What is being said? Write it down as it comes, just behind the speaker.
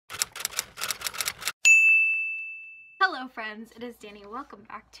Hello friends, it is Danny. Welcome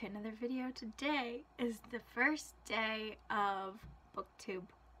back to another video. Today is the first day of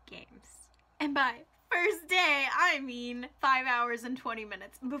BookTubeGames. And by first day, I mean 5 hours and 20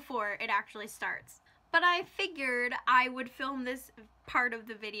 minutes before it actually starts. But I figured I would film this part of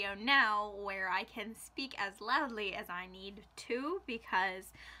the video now where I can speak as loudly as I need to,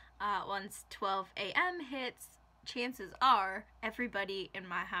 because once 12 a.m. hits, chances are everybody in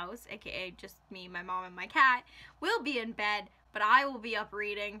my house, aka just me, my mom, and my cat, will be in bed, but I will be up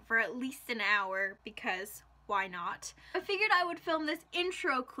reading for at least an hour because why not? I figured I would film this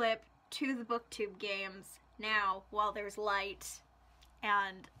intro clip to the BookTube games now while there's light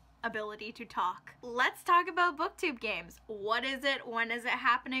and ability to talk. Let's talk about BookTube games. What is it? When is it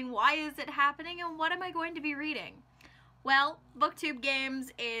happening? Why is it happening? And what am I going to be reading? Well, BookTube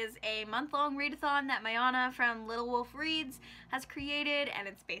Games is a month-long readathon that Mayana from Little Wolf Reads has created, and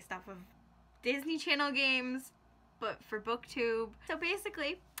it's based off of Disney Channel games, but for BookTube. So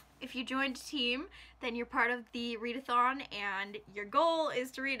basically, if you joined a team, then you're part of the readathon, and your goal is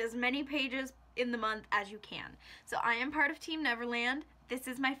to read as many pages in the month as you can. So I am part of Team Neverland. This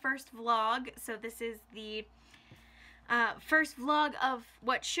is my first vlog, so this is the first vlog of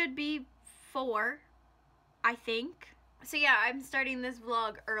what should be 4, I think. So yeah, I'm starting this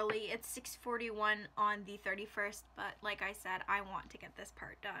vlog early. It's 6:41 on the 31st, but like I said, I want to get this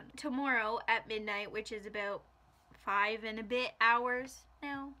part done tomorrow at midnight, which is about 5 and a bit hours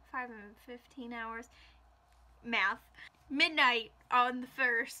now, 5 and 15 hours, math. Midnight on the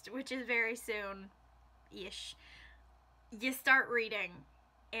 1st, which is very soon-ish, you start reading,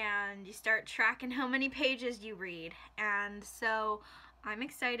 and you start tracking how many pages you read, and so I'm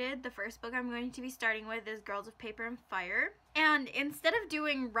excited. The first book I'm going to be starting with is Girls of Paper and Fire. And instead of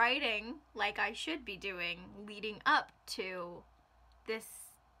doing writing like I should be doing leading up to this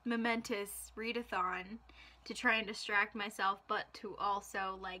momentous readathon to try and distract myself, but to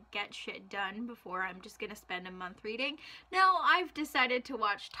also like get shit done before I'm just gonna spend a month reading, no, I've decided to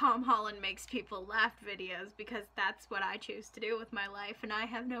watch Tom Holland Makes People Laugh videos because that's what I choose to do with my life, and I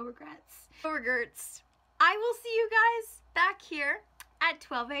have no regrets. No regrets. I will see you guys back here at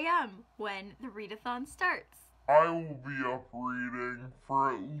 12 a.m. when the readathon starts. I will be up reading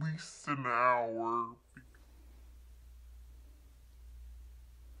for at least an hour.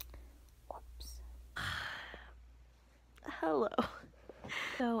 Whoops. Hello.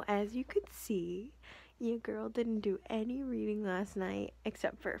 So as you could see, your girl didn't do any reading last night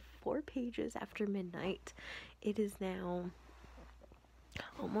except for 4 pages after midnight. It is now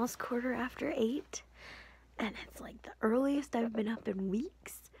almost 8:15. And it's like the earliest I've been up in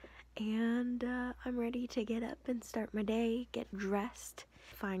weeks, and I'm ready to get up and start my day, get dressed,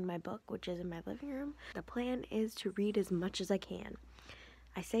 find my book, which is in my living room. The plan is to read as much as I can.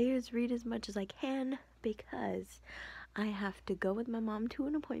 I say is read as much as I can because I have to go with my mom to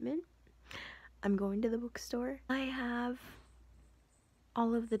an appointment. I'm going to the bookstore. I have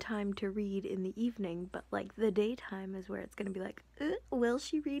all of the time to read in the evening, but like the daytime is where it's gonna be like, will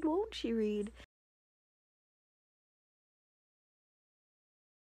she read, won't she read?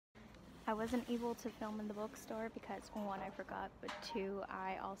 I wasn't able to film in the bookstore because 1, I forgot, but 2,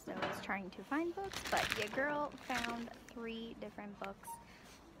 I also was trying to find books, but your girl found 3 different books,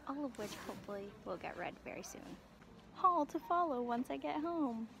 all of which hopefully will get read very soon. Haul to follow once I get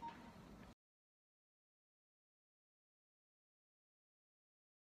home.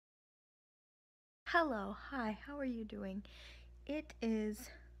 Hello, hi, how are you doing? It is,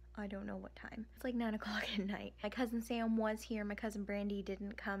 I don't know what time. It's like 9 o'clock at night. My cousin Sam was here. My cousin Brandy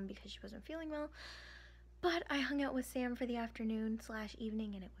didn't come because she wasn't feeling well. But I hung out with Sam for the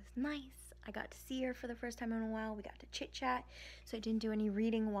afternoon/evening, and it was nice. I got to see her for the first time in a while. We got to chit chat. So I didn't do any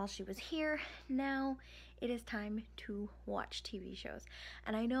reading while she was here. Now it is time to watch TV shows.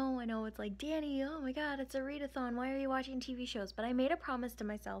 And I know it's like, Danny, oh my god, it's a readathon. Why are you watching TV shows? But I made a promise to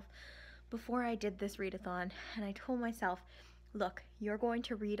myself before I did this readathon, and I told myself, look, you're going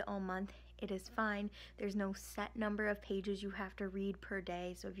to read all month. It is fine. There's no set number of pages you have to read per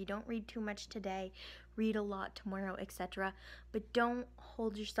day. So if you don't read too much today, read a lot tomorrow, etc. But don't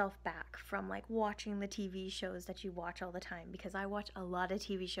hold yourself back from like watching the TV shows that you watch all the time, because I watch a lot of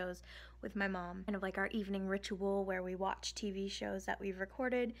TV shows with my mom, kind of like our evening ritual where we watch TV shows that we've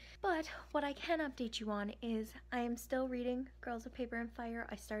recorded. But what I can update you on is I am still reading Girls of Paper and Fire.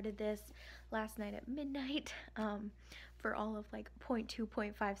 I started this last night at midnight for all of like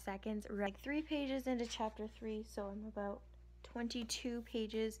 0.5 seconds. We're like 3 pages into chapter 3, so I'm about 22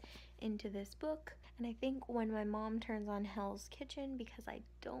 pages into this book. And I think when my mom turns on Hell's Kitchen, because I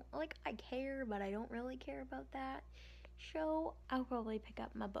don't, like, I care, but I don't really care about that show, I'll probably pick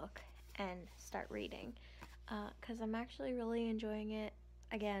up my book and start reading. because I'm actually really enjoying it.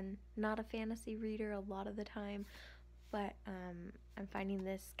 Again, not a fantasy reader a lot of the time, but I'm finding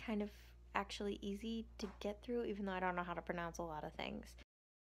this kind of actually easy to get through, even though I don't know how to pronounce a lot of things.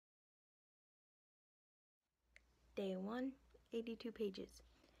 Day 1, 82 pages.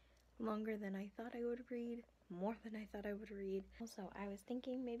 Longer than I thought I would read, more than I thought I would read. Also, I was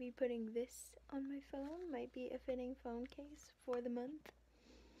thinking maybe putting this on my phone might be a fitting phone case for the month.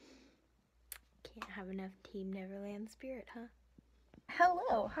 Can't have enough Team Neverland spirit, huh?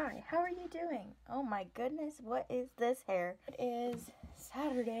 Hello, hi, how are you doing? Oh my goodness, what is this hair? It is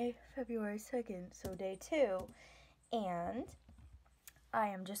Saturday, February 2nd, so day 2, and I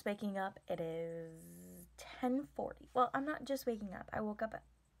am just waking up. It is 10:40. Well, I'm not just waking up. I woke up at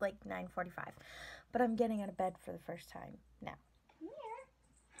like 9:45, but I'm getting out of bed for the first time now.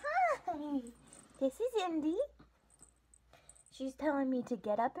 Hi, this is Indy. She's telling me to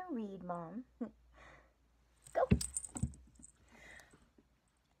get up and read, Mom. Go.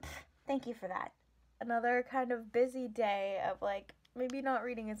 Thank you for that. Another kind of busy day of like maybe not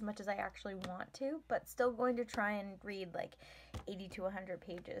reading as much as I actually want to, but still going to try and read like 80 to 100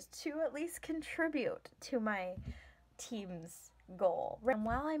 pages to at least contribute to my team's goal. And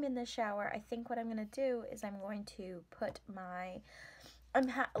while I'm in the shower, I think what I'm going to do is I'm going to put my,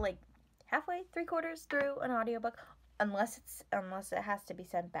 like halfway, 3/4 through an audiobook, unless it has to be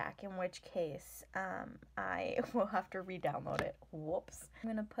sent back, in which case I will have to re-download it. Whoops.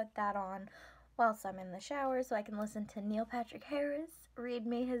 I'm going to put that on whilst I'm in the shower so I can listen to Neil Patrick Harris read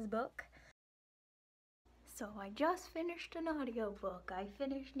me his book. So I just finished an audiobook. I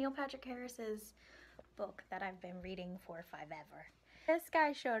finished Neil Patrick Harris's book that I've been reading for forever. This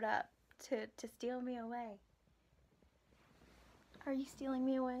guy showed up to steal me away. Are you stealing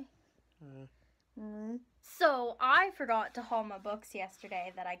me away? So I forgot to haul my books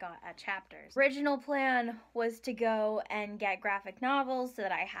yesterday that I got at Chapters. Original plan was to go and get graphic novels so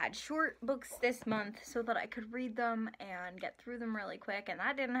that I had short books this month so that I could read them and get through them really quick, and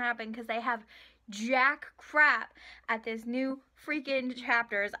that didn't happen because they have jack crap at this new freaking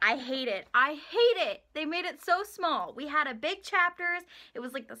Chapters. I hate it. I hate it. They made it so small. We had a big Chapters. It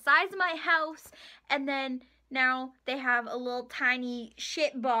was like the size of my house, and then now they have a little tiny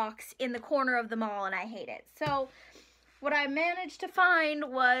shit box in the corner of the mall, and I hate it. So what I managed to find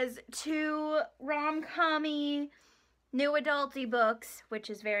was 2 rom-com-y new adulty books, which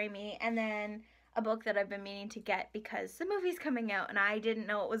is very me, and then a book that I've been meaning to get because the movie's coming out and I didn't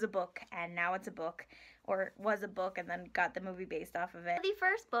know it was a book, and now it's a book, or was a book and then got the movie based off of it. The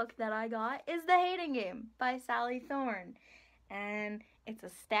first book that I got is The Hating Game by Sally Thorne, and it's a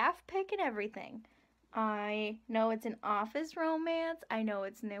staff pick and everything. I know it's an office romance. I know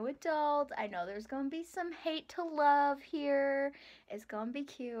it's new adult. I know there's going to be some hate to love here. It's going to be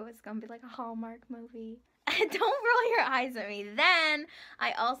cute. It's going to be like a Hallmark movie. Don't roll your eyes at me. Then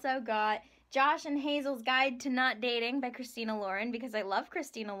I also got Josh and Hazel's Guide to Not Dating by Christina Lauren because I love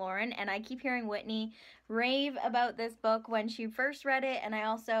Christina Lauren, and I keep hearing Whitney rave about this book when she first read it, and I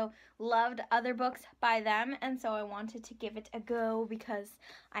also loved other books by them, and so I wanted to give it a go because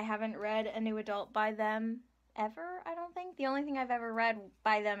I haven't read a new adult by them ever, I don't think. The only thing I've ever read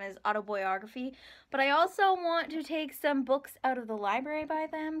by them is autobiography, but I also want to take some books out of the library by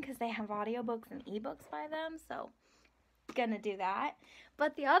them because they have audiobooks and ebooks by them, so gonna do that.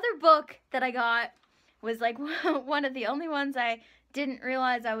 But the other book that I got was like one of the only ones I didn't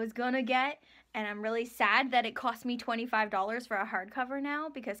realize I was gonna get, and I'm really sad that it cost me $25 for a hardcover now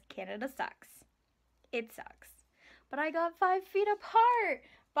because Canada sucks. It sucks. But I got 5 Feet Apart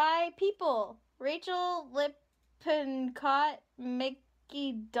by people. Rachel Lippincott,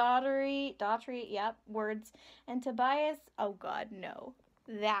 Mickey Daughtry, yep, words, and Tobias, oh god, no.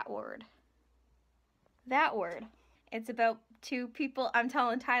 That word. It's about 2 people, I'm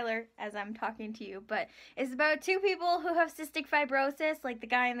telling Tyler as I'm talking to you, but it's about 2 people who have cystic fibrosis, like the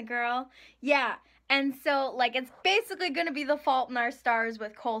guy and the girl. Yeah, and so, like, it's basically going to be The Fault in Our Stars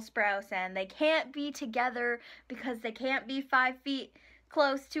with Cole Sprouse, and they can't be together because they can't be 5 feet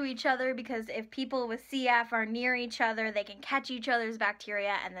close to each other because if people with CF are near each other, they can catch each other's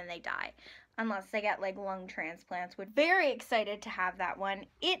bacteria and then they die. Unless they get, like, lung transplants. We're very excited to have that one.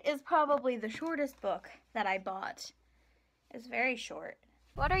 It is probably the shortest book that I bought. It's very short.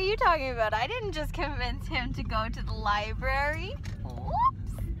 What are you talking about? I didn't just convince him to go to the library.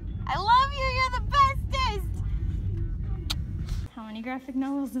 Whoops! I love you, you're the bestest! How many graphic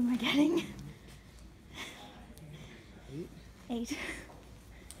novels am I getting? 8.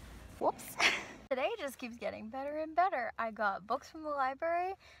 Whoops. Today just keeps getting better and better. I got books from the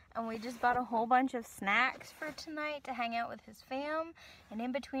library, and we just bought a whole bunch of snacks for tonight to hang out with his fam. And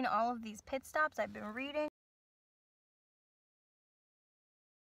in between all of these pit stops, I've been reading.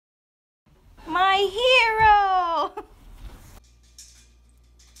 My hero!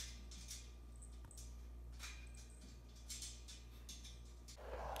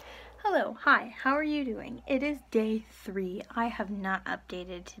 Hello, hi, how are you doing? It is day 3. I have not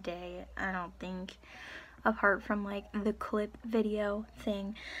updated today, I don't think, apart from like the clip video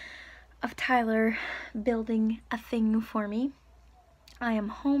thing of Tyler building a thing for me. I am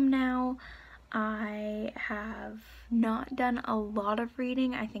home now. I have not done a lot of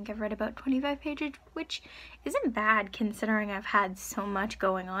reading. I think I've read about 25 pages, which isn't bad considering I've had so much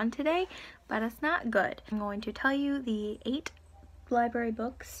going on today, but it's not good. I'm going to tell you the 8 library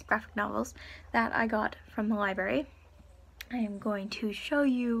books, graphic novels, that I got from the library. I am going to show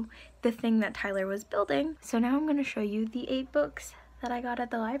you the thing that Tyler was building. So now I'm going to show you the 8 books that I got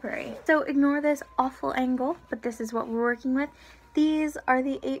at the library. So ignore this awful angle, but this is what we're working with. These are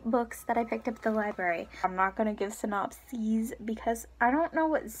the 8 books that I picked up at the library. I'm not going to give synopses because I don't know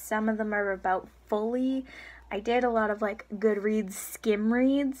what some of them are about fully. I did a lot of like Goodreads skim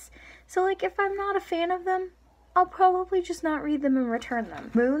reads. So like if I'm not a fan of them, I'll probably just not read them and return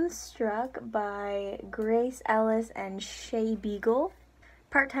them. Moonstruck by Grace Ellis and Shay Beagle.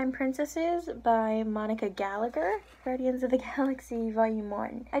 Part-Time Princesses by Monica Gallagher. Guardians of the Galaxy Volume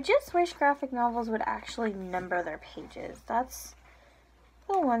 1. I just wish graphic novels would actually number their pages. That's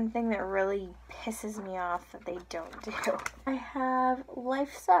the one thing that really pisses me off that they don't do. I have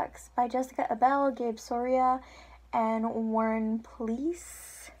Life Sucks by Jessica Abel, Gabe Soria, and Warren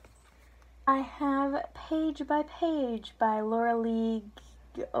Police. I have Page by Page by Laura Lee,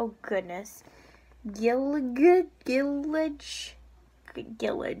 oh goodness, Gillage.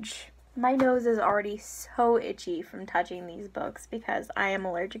 My nose is already so itchy from touching these books because I am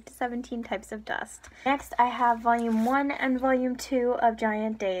allergic to 17 types of dust. Next, I have Volume 1 and Volume 2 of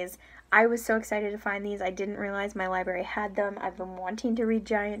Giant Days. I was so excited to find these. I didn't realize my library had them. I've been wanting to read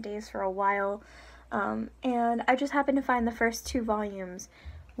Giant Days for a while, and I just happened to find the first 2 volumes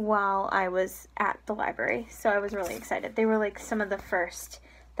while I was at the library, so I was really excited. They were like some of the first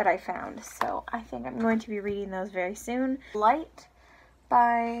that I found, so I think I'm going to be reading those very soon. Light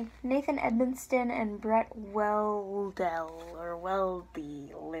by Nathan Edmonston and Brett Weldell, or Weldy,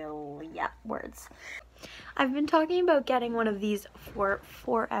 yeah, words. I've been talking about getting one of these for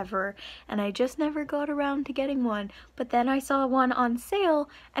forever, and I just never got around to getting one, but then I saw one on sale,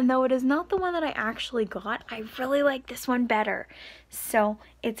 and though it is not the one that I actually got, I really like this one better, so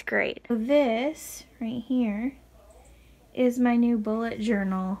it's great. This right here is my new bullet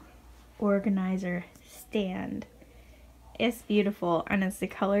journal organizer stand. It's beautiful, and it's the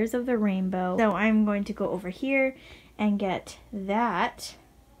colors of the rainbow. So I'm going to go over here and get that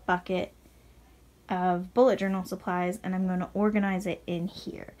bucket of bullet journal supplies, and I'm going to organize it in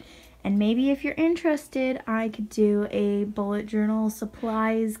here. And maybe if you're interested, I could do a bullet journal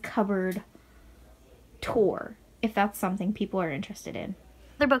supplies cupboard tour, if that's something people are interested in.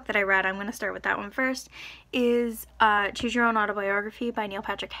 The book that I read, I'm going to start with that one first, is Choose Your Own Autobiography by Neil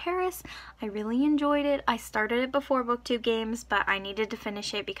Patrick Harris. I really enjoyed it. I started it before BookTubeGames, but I needed to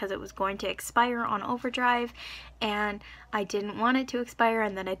finish it because it was going to expire on Overdrive, and I didn't want it to expire,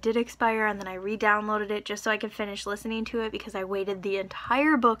 and then it did expire, and then I re-downloaded it just so I could finish listening to it because I waited the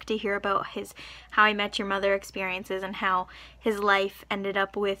entire book to hear about his How I Met Your Mother experiences and how his life ended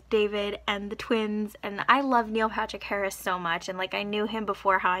up with David and the twins. And I love Neil Patrick Harris so much, and like I knew him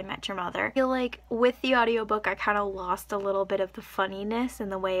before How I Met Your Mother. I feel like with the audiobook I kind of lost a little bit of the funniness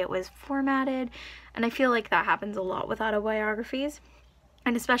and the way it was formatted, and I feel like that happens a lot with autobiographies,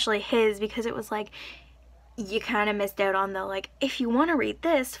 and especially his, because it was like you kind of missed out on the like, if you want to read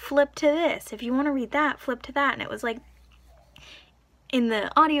this, flip to this, if you want to read that, flip to that. And it was like in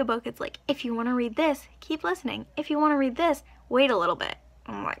the audiobook it's like, if you want to read this, keep listening, if you want to read this, wait a little bit.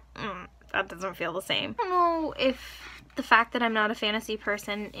 I'm like, that doesn't feel the same. I don't know if the fact that I'm not a fantasy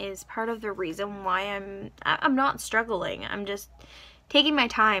person is part of the reason why I'm not struggling. I'm just taking my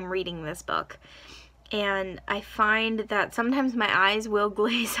time reading this book. And I find that sometimes my eyes will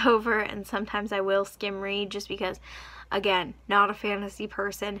glaze over and sometimes I will skim read just because, again, not a fantasy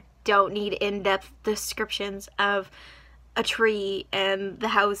person, don't need in-depth descriptions of a tree and the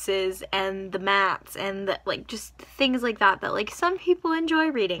houses and the mats and the, like, just things like that like some people enjoy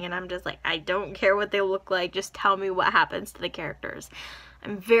reading, and I'm just like, I don't care what they look like, just tell me what happens to the characters.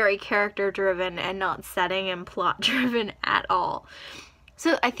 I'm very character driven and not setting and plot driven at all.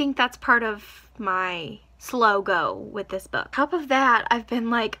 So I think that's part of my slow go with this book. On top of that, I've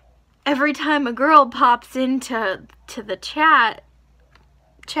been like, every time a girl pops into the chat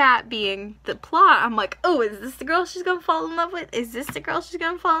chat being the plot, I'm like, oh, is this the girl she's gonna fall in love with? Is this the girl she's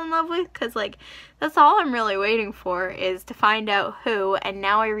gonna fall in love with? Because, like, that's all I'm really waiting for, is to find out who, and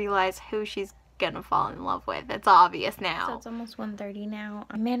now I realize who she's gonna fall in love with. It's obvious now. So it's almost 1:30 now.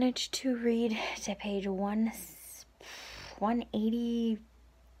 I managed to read to page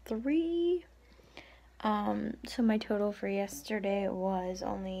 183. So my total for yesterday was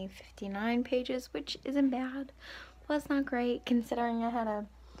only 59 pages, which isn't bad. Well, it's not great considering I had a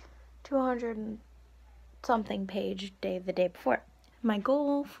 200 and something page day the day before. My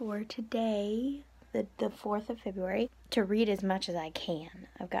goal for today, the 4th of February, to read as much as I can.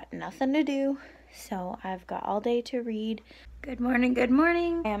 I've got nothing to do, so I've got all day to read. Good morning, good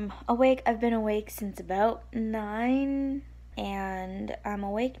morning. I am awake. I've been awake since about 9, and I'm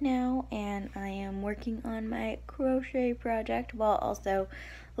awake now, and I am working on my crochet project while also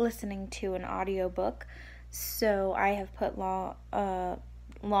listening to an audiobook. So I have put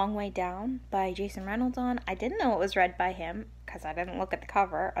Long Way Down by Jason Reynolds on. I didn't know it was read by him because I didn't look at the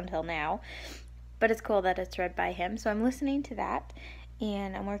cover until now, but it's cool that it's read by him. So I'm listening to that,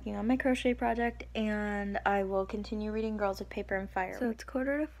 and I'm working on my crochet project, and I will continue reading Girls with Paper and Fire. So it's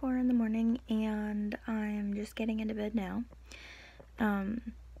 3:45 in the morning, and I'm just getting into bed now.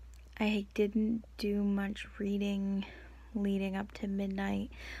 I didn't do much reading leading up to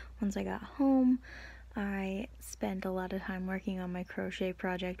midnight. Once I got home, I spent a lot of time working on my crochet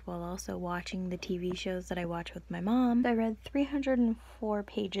project while also watching the TV shows that I watch with my mom. I read 304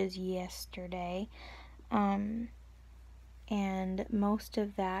 pages yesterday, and most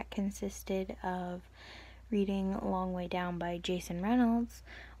of that consisted of reading Long Way Down by Jason Reynolds,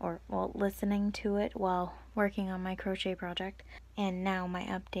 listening to it while working on my crochet project. And now my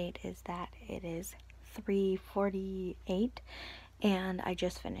update is that it is 3:48, and I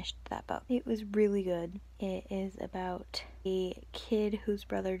just finished that book. It was really good. It is about a kid whose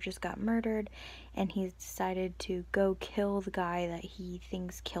brother just got murdered, and he's decided to go kill the guy that he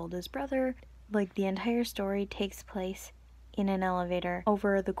thinks killed his brother. Like, the entire story takes place in an elevator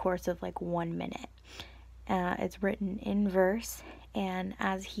over the course of like 1 minute. It's written in verse, and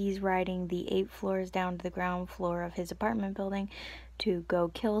as he's riding the 8 floors down to the ground floor of his apartment building to go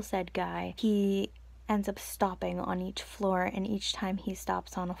kill said guy, he ends up stopping on each floor, and each time he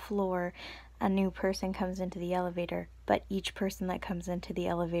stops on a floor, a new person comes into the elevator, but each person that comes into the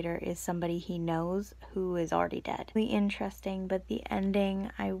elevator is somebody he knows who is already dead. Really interesting, but the ending,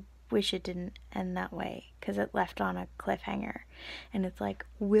 I wish it didn't end that way, because it left on a cliffhanger, and it's like,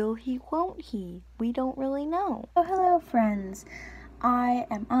 will he, won't he? We don't really know. Oh, hello friends. I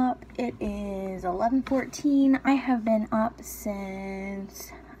am up. It is 11:14. I have been up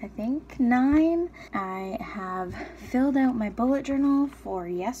since, I think, 9. I have filled out my bullet journal for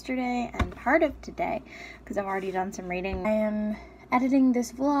yesterday and part of today because I've already done some reading. I am editing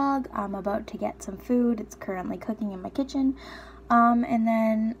this vlog. I'm about to get some food. It's currently cooking in my kitchen. And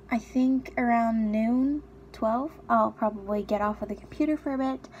then I think around noon, 12, I'll probably get off of the computer for a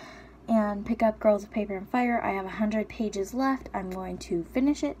bit and pick up Girls of Paper and Fire. I have 100 pages left. I'm going to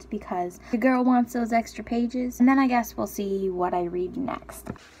finish it because the girl wants those extra pages. And then I guess we'll see what I read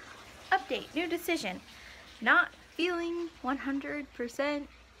next. Update, new decision. Not feeling 100%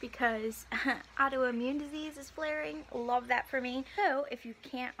 because autoimmune disease is flaring. Love that for me. So if you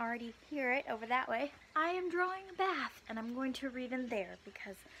can't already hear it over that way, I am drawing a bath and I'm going to read in there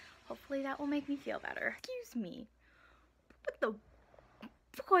because hopefully that will make me feel better. Excuse me. What the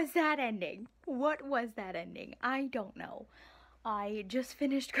fuck was that ending? What was that ending? I don't know. I just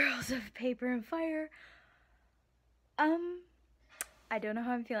finished Girls of Paper and Fire. I don't know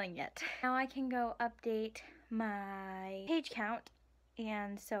how I'm feeling yet. Now I can go update my page count,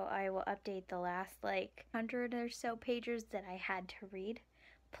 and so I will update the last like 100 or so pages that I had to read,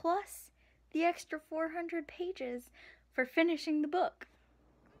 plus the extra 400 pages for finishing the book.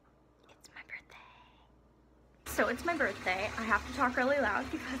 It's my birthday. So it's my birthday. I have to talk really loud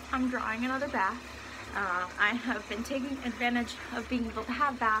because I'm drawing another bath. I have been taking advantage of being able to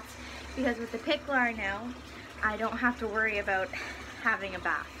have baths because with the pickler I know, I don't have to worry about having a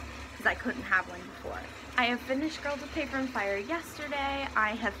bath because I couldn't have one before. I have finished Girls with Paper and Fire yesterday.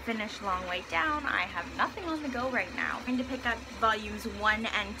 I have finished Long Way Down. I have nothing on the go right now. I'm going to pick up volumes 1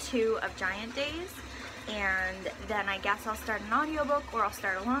 and 2 of Giant Days, and then I guess I'll start an audiobook or I'll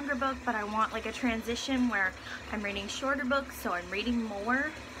start a longer book, but I want like a transition where I'm reading shorter books, so I'm reading more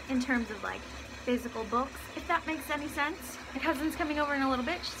in terms of like physical books, if that makes any sense. My cousin's coming over in a little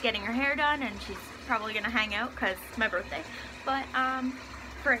bit. She's getting her hair done and she's probably gonna hang out because it's my birthday. But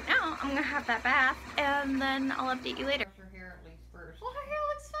for right now, I'm gonna have that bath and then I'll update you later. Her hair at least first. Well, her hair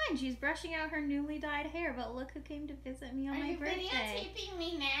looks fine. She's brushing out her newly dyed hair, but look who came to visit me on my birthday. Are you videotaping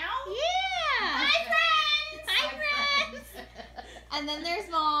me now? Yeah! Hi, friends! Hi, friends! And then there's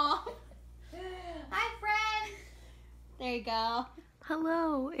Mom. Hi, friends! There you go.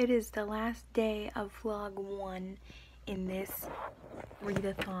 Hello, it is the last day of vlog 1 in this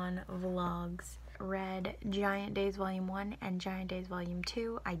readathon vlogs. Read Giant Days Volume 1 and Giant Days Volume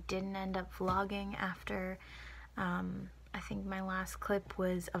 2. I didn't end up vlogging after, I think my last clip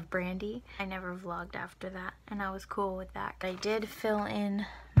was of Brandy. I never vlogged after that, and I was cool with that. I did fill in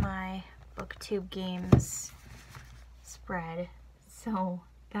my BookTubeGames spread, so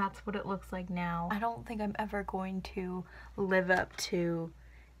that's what it looks like now. I don't think I'm ever going to live up to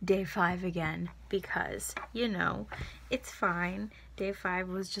Day 5 again because, you know, it's fine. Day 5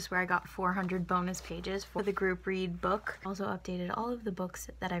 was just where I got 400 bonus pages for the group read book. Also updated all of the books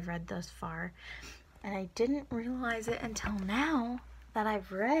that I've read thus far. And I didn't realize it until now that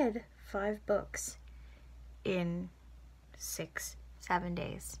I've read 5 books in 6-7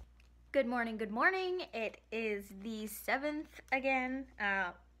 days. Good morning, good morning. It is the 7th again.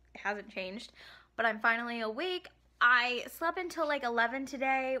 It hasn't changed, but I'm finally awake. I slept until like 11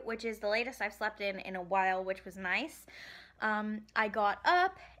 today, which is the latest I've slept in a while, which was nice. I got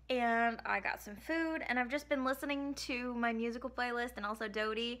up and I got some food, and I've just been listening to my musical playlist and also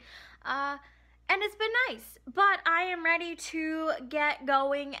Dodie, and it's been nice. But I am ready to get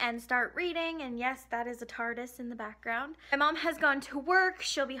going and start reading, and yes, that is a TARDIS in the background. My mom has gone to work.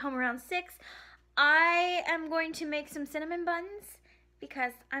 She'll be home around 6. I am going to make some cinnamon buns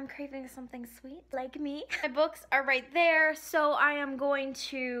because I'm craving something sweet, like me. My books are right there, so I am going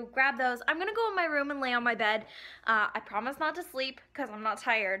to grab those. I'm gonna go in my room and lay on my bed. I promise not to sleep because I'm not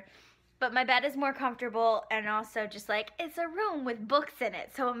tired, but my bed is more comfortable, and also just like, it's a room with books in it,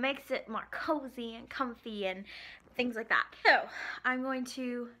 so it makes it more cozy and comfy and things like that. So I'm going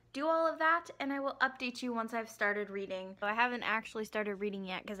to do all of that, and I will update you once I've started reading. So I haven't actually started reading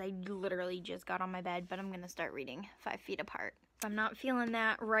yet because I literally just got on my bed, but I'm gonna start reading 5 Feet Apart. If I'm not feeling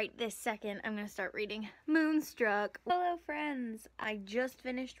that right this second, I'm gonna start reading Moonstruck. Hello friends! I just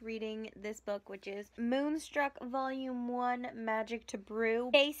finished reading this book, which is Moonstruck Volume 1, Magic to Brew.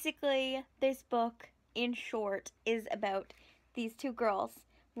 Basically, this book, in short, is about these 2 girls.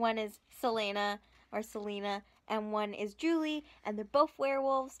 One is Selena, and one is Julie, and they're both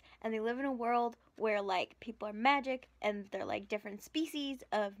werewolves, and they live in a world where, like, people are magic, and they're, like, different species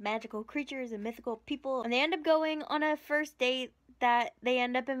of magical creatures and mythical people, and they end up going on a first date that they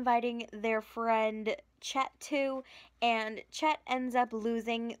end up inviting their friend Chet to, and Chet ends up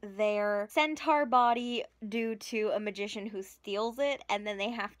losing their centaur body due to a magician who steals it, and then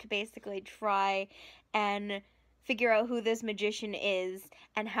they have to basically try and figure out who this magician is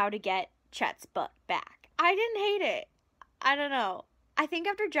and how to get Chet's butt back. I didn't hate it. I don't know. I think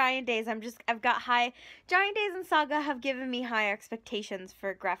after Giant Days, I've got high, Giant Days and Saga have given me high expectations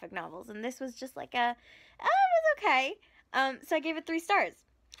for graphic novels, and this was just like it was okay. So I gave it 3 stars.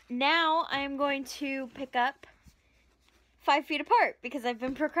 Now I'm going to pick up 5 Feet Apart because I've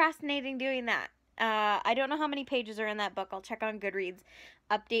been procrastinating doing that. I don't know how many pages are in that book. I'll check on Goodreads,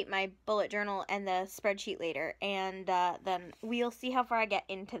 update my bullet journal and the spreadsheet later, and then we'll see how far I get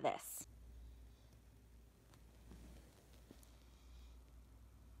into this.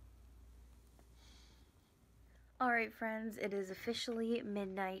 Alright friends, it is officially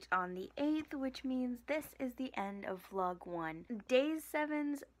midnight on the 8th, which means this is the end of vlog 1. Day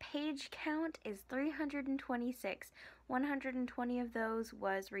 7's page count is 326. 120 of those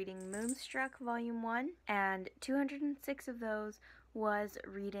was reading Moonstruck Volume 1, and 206 of those was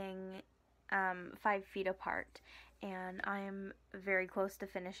reading 5 Feet Apart. And I am very close to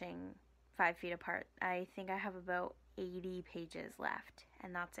finishing 5 Feet Apart. I think I have about 80 pages left,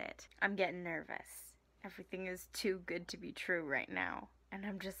 and that's it. I'm getting nervous. Everything is too good to be true right now. And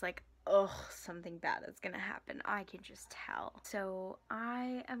I'm just like, ugh, something bad is gonna happen. I can just tell. So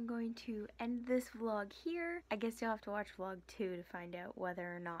I am going to end this vlog here. I guess you'll have to watch vlog 2 to find out whether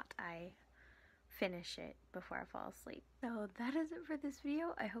or not I finish it before I fall asleep. So that is it for this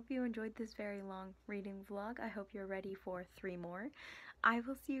video. I hope you enjoyed this very long reading vlog. I hope you're ready for 3 more. I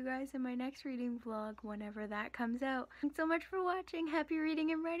will see you guys in my next reading vlog whenever that comes out. Thanks so much for watching. Happy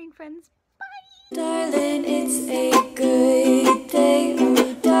reading and writing, friends. Bye! Darling, it's a good day.